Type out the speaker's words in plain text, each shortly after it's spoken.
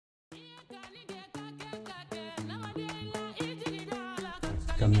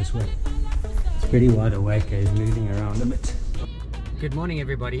come this way. It's pretty wide awake, he's moving around a bit. Good morning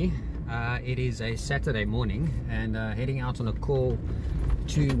everybody. It is a Saturday morning and heading out on a call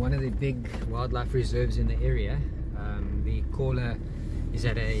to one of the big wildlife reserves in the area. The caller is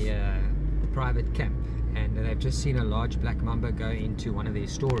at a private camp and they've just seen a large black mamba go into one of their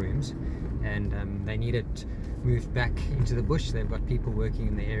storerooms, and they need it moved back into the bush. They've got people working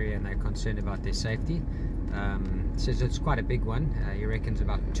in the area and they're concerned about their safety. So it's quite a big one. He reckons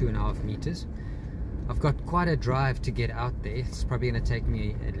about 2.5 meters. I've got quite a drive to get out there. It's probably going to take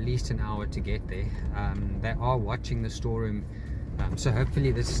me at least an hour to get there. They are watching the storeroom, so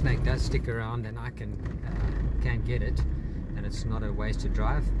hopefully this snake does stick around and I can get it, and it's not a wasted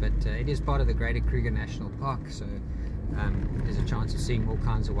drive. But it is part of the Greater Kruger National Park, so there's a chance of seeing all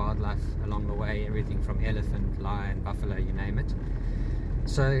kinds of wildlife along the way, everything from elephant, lion, buffalo, you name it.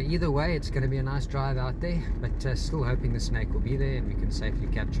 So either way, it's going to be a nice drive out there, but still hoping the snake will be there and we can safely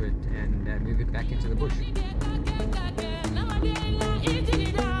capture it and move it back into the bush.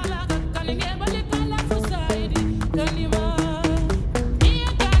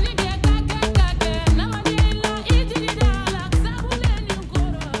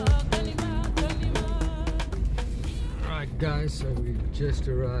 Alright guys, so we've just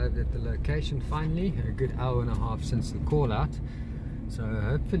arrived at the location finally, a good hour and a half since the call out. So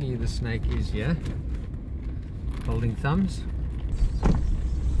hopefully the snake is here, holding thumbs.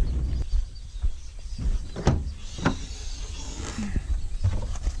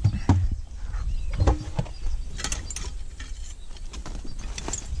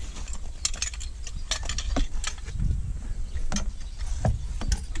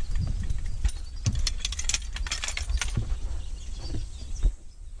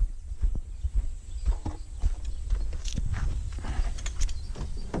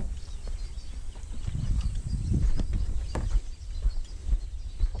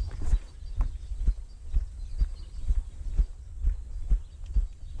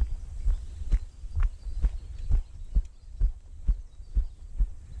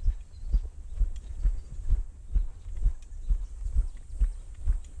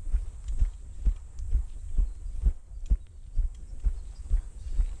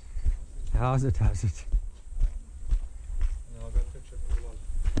 How's it? No, I got a picture of the one.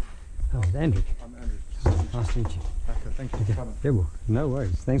 Oh, Andrew. I'm Andrew. Nice to meet you. Okay, thank you for coming. Yeah, well, no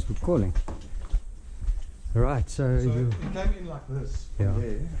worries. Thanks for calling. Right, so He you... came in like this from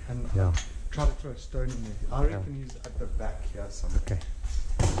there, and I tried to throw a stone in there. I reckon he's at the back here somewhere. Okay.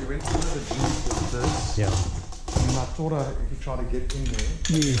 He went into the jeep with this. Yeah. And I thought if he tried to get in there,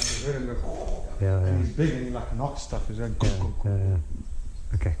 Yes. I heard him go, Yeah, and he's big and he like knocks stuff. He's going,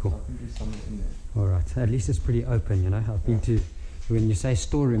 Okay, cool. I think he's somewhere in there. Alright, at least it's pretty open, you know. I've been to, when you say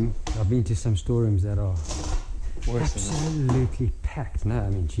storeroom, I've been to some storerooms that are absolutely packed. No, I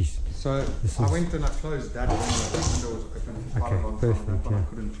mean, jeez. So I went and I closed that window. That window was open for quite a long time. That one I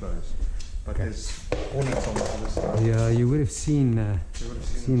couldn't close. But there's hornets on the other side. Yeah, you would have seen them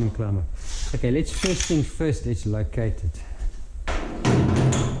climb up. Okay, let's first things first, let's locate it.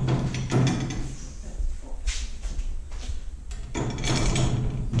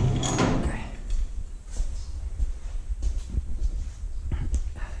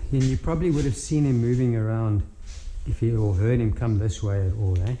 And you probably would have seen him moving around if you or heard him come this way at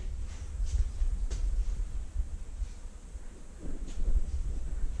all, eh?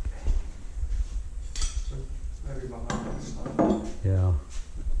 So maybe behind that side. Yeah.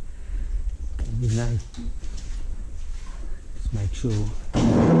 You know, just make sure.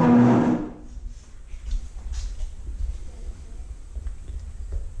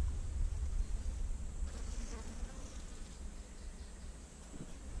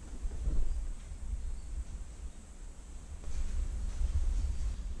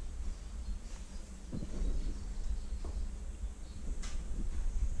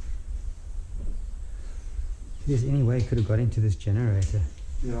 If there's any way he could have got into this generator.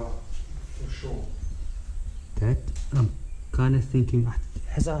 Yeah, for sure. That, I'm kind of thinking,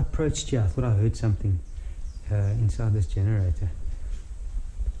 as I approached here, I thought I heard something inside this generator.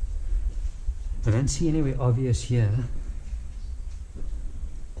 I don't see anywhere obvious here.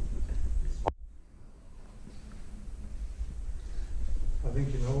 I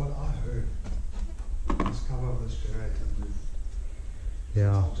think you know what I heard. This cover of this generator move.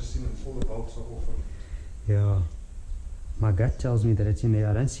 Yeah. I've just seen all the bolts are off. Yeah. My gut tells me that it's in there.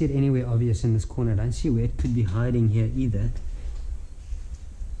 I don't see it anywhere obvious in this corner. I don't see where it could be hiding here either.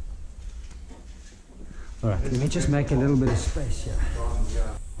 Alright, let me just make a little bit of space here.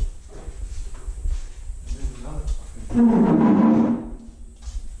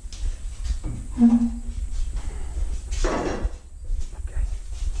 Okay.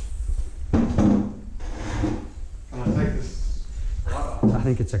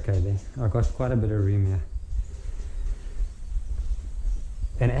 think it's okay then. I've got quite a bit of room here.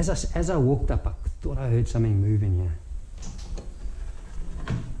 And as I walked up, I thought I heard something moving here.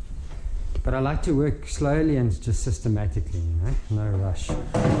 But I like to work slowly and just systematically, you know, no rush. Well,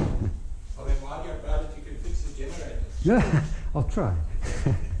 then while you're about it, you can fix the generator. Yeah, I'll try.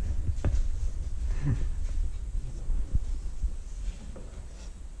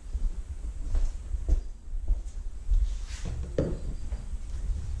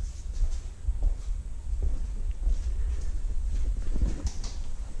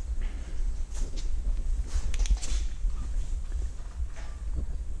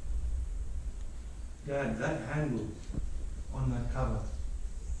 Dad, that handle on that cover,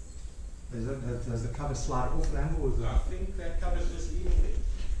 does the cover slide off the handle? Or is I think that covers just leaving it.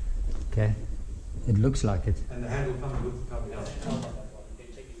 Okay, it looks like it. and the handle comes with the cover? Yeah.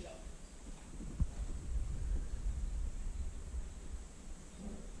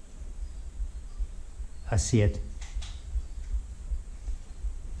 I see it.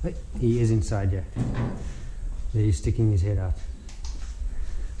 Hey, he is inside here. There he's sticking his head out.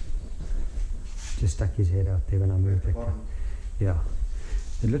 Just stuck his head out there when I moved it. Yeah.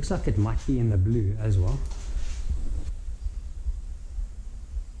 It looks like it might be in the blue as well.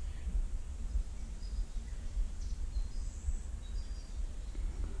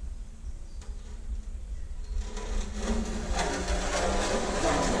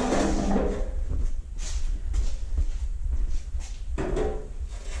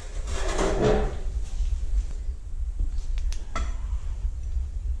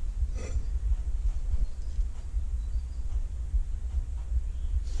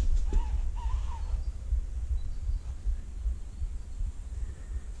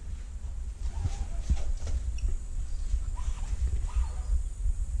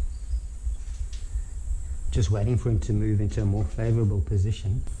 Just waiting for him to move into a more favorable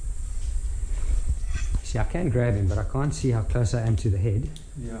position. See, I can grab him, but I can't see how close I am to the head.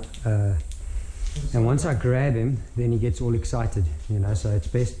 Yeah. And once I grab him, then he gets all excited, you know, so it's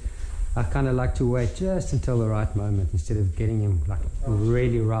best. I kind of like to wait just until the right moment instead of getting him like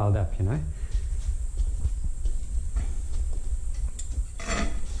really riled up, you know.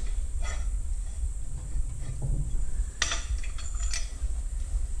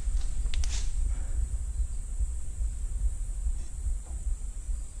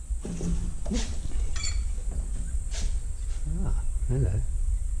 Hello.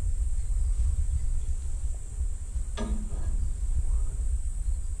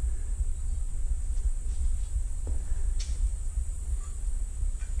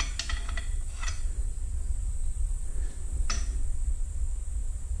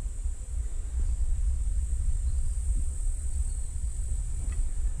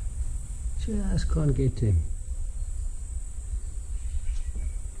 Just can't get to him.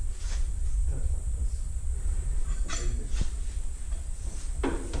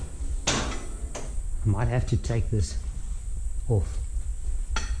 I might have to take this off.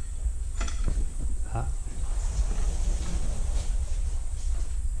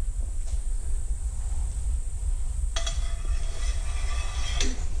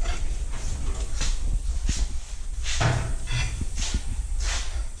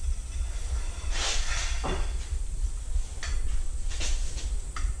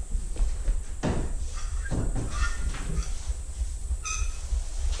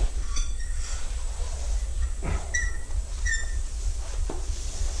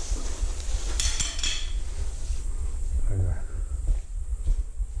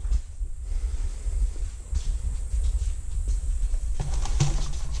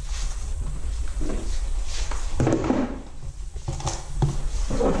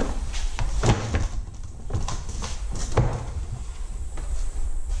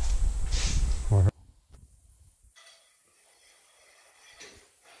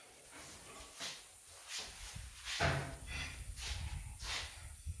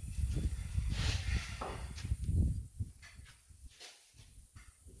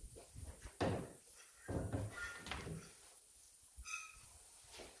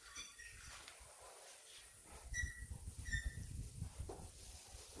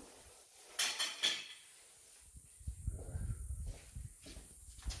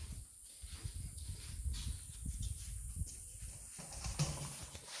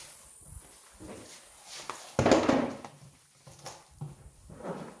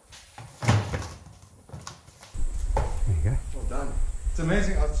 It's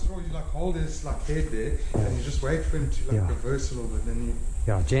amazing. I saw you like hold his like head there, and you just wait for him to like reverse a little bit. Then you.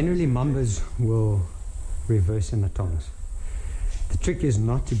 Yeah, generally Mambas will reverse in the tongs. The trick is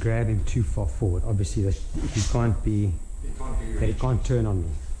not to grab him too far forward. Obviously, that he can't be that he can't turn on me.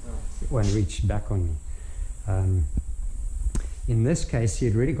 It won't reach back on me. In this case, he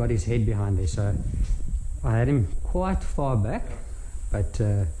had really got his head behind there, so I had him quite far back, but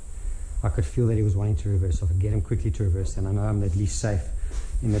I could feel that he was wanting to reverse. So I could get him quickly to reverse, and I know I'm at least safe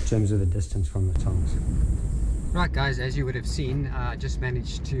in the terms of the distance from the tongs. Right guys, as you would have seen, I just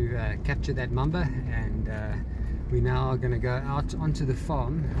managed to capture that mamba, and we now are going to go out onto the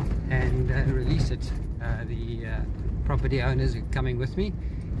farm and release it. The property owners are coming with me.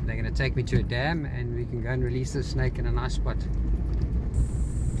 They're going to take me to a dam, and we can go and release the snake in a nice spot.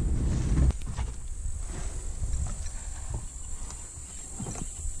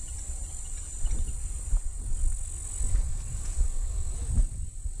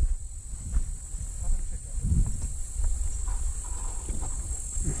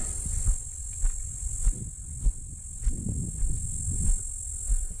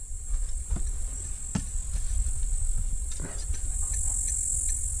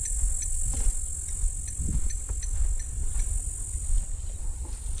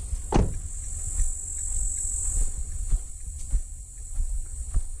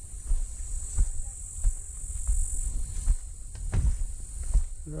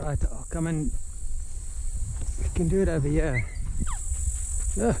 Right, I'll come and we can do it over here.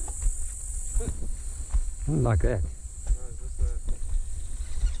 Yeah. Like that.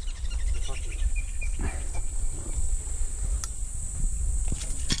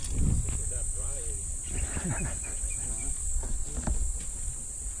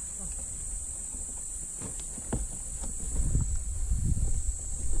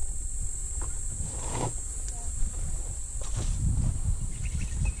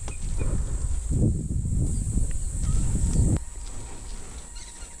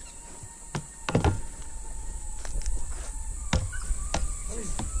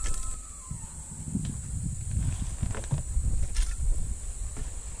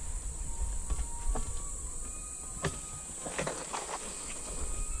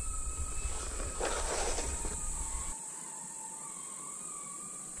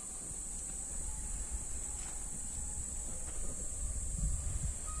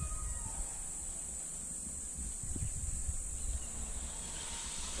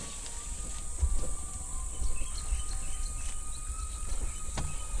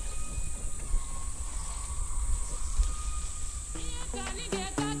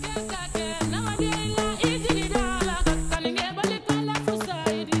 Get